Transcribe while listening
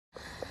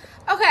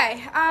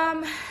Okay,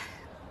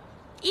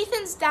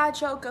 Ethan's dad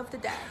joke of the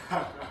day.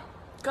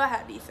 Go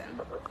ahead, Ethan.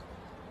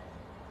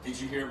 Did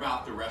you hear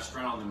about the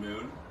restaurant on the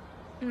moon?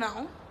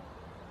 No.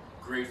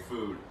 Great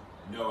food,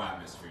 no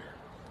atmosphere.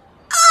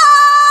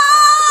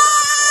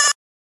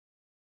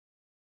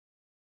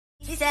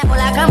 She said,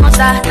 hola, ¿cómo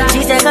está?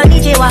 She said,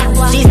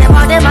 konnichiwa. She said,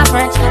 pardon my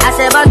French. I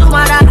said, bonjour,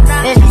 madame.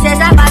 Then she said,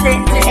 zapate.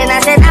 And I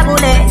said,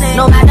 nabule.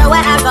 No matter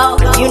where I go,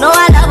 you know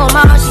I love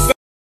them all. She said,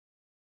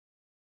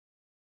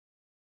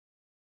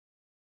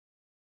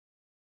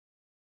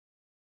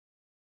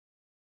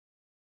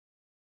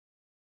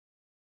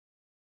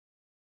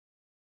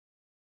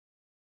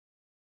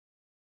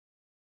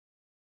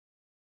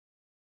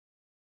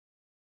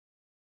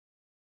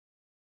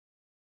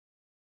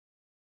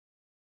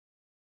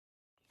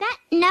 That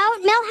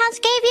note Millhouse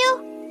gave you?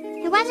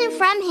 It wasn't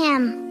from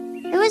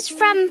him. It was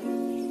from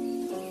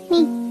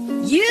me.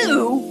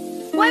 You?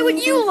 Why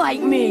would you like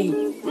me?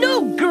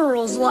 No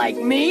girls like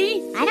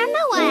me. I don't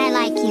know why I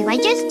like you. I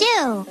just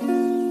do.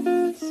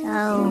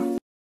 So...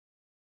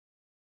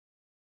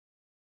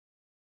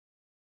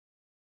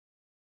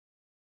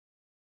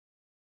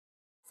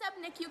 What's up,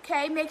 Nick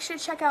UK? Make sure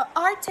to check out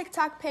our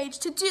TikTok page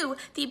to do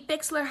the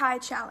Bixler High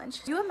Challenge.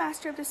 If you're a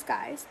master of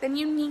disguise, then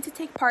you need to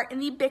take part in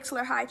the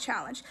Bixler High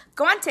Challenge.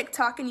 Go on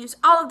TikTok and use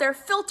all of their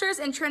filters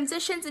and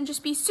transitions and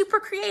just be super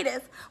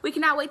creative. We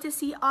cannot wait to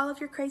see all of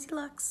your crazy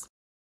looks.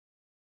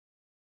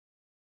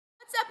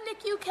 What's up,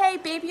 Nick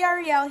UK? Baby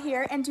Ariel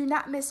here, and do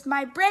not miss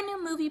my brand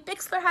new movie,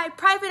 Bixler High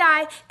Private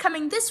Eye,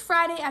 coming this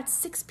Friday at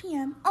 6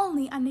 p.m.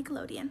 only on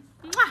Nickelodeon.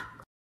 Mwah!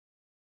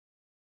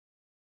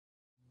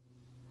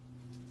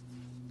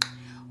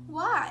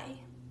 Why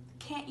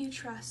can't you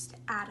trust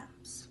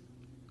atoms?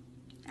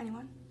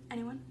 Anyone?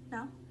 Anyone?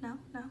 No? No?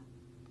 No?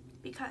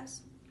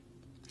 Because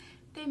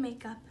they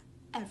make up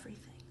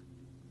everything.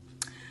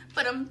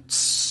 But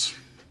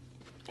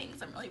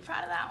things, I'm really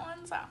proud of that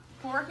one, so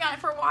we're working on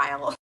it for a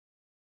while.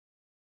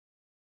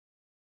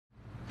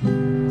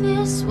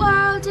 This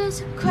world is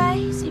a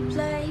crazy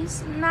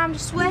place, and I'm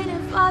just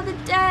waiting for the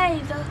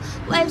day the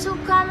waves will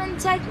come and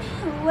take me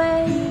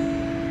away.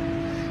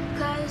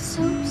 'Cause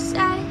who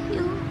say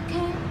you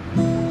can't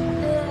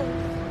live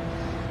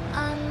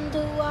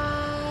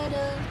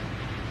underwater?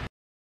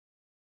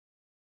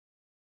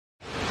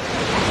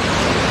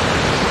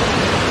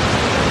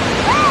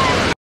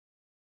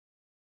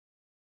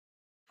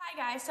 Hi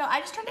guys, so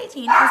I just turned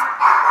 18.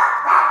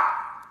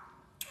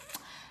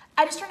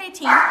 I'm just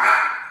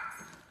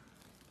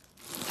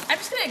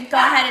gonna go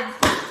ahead and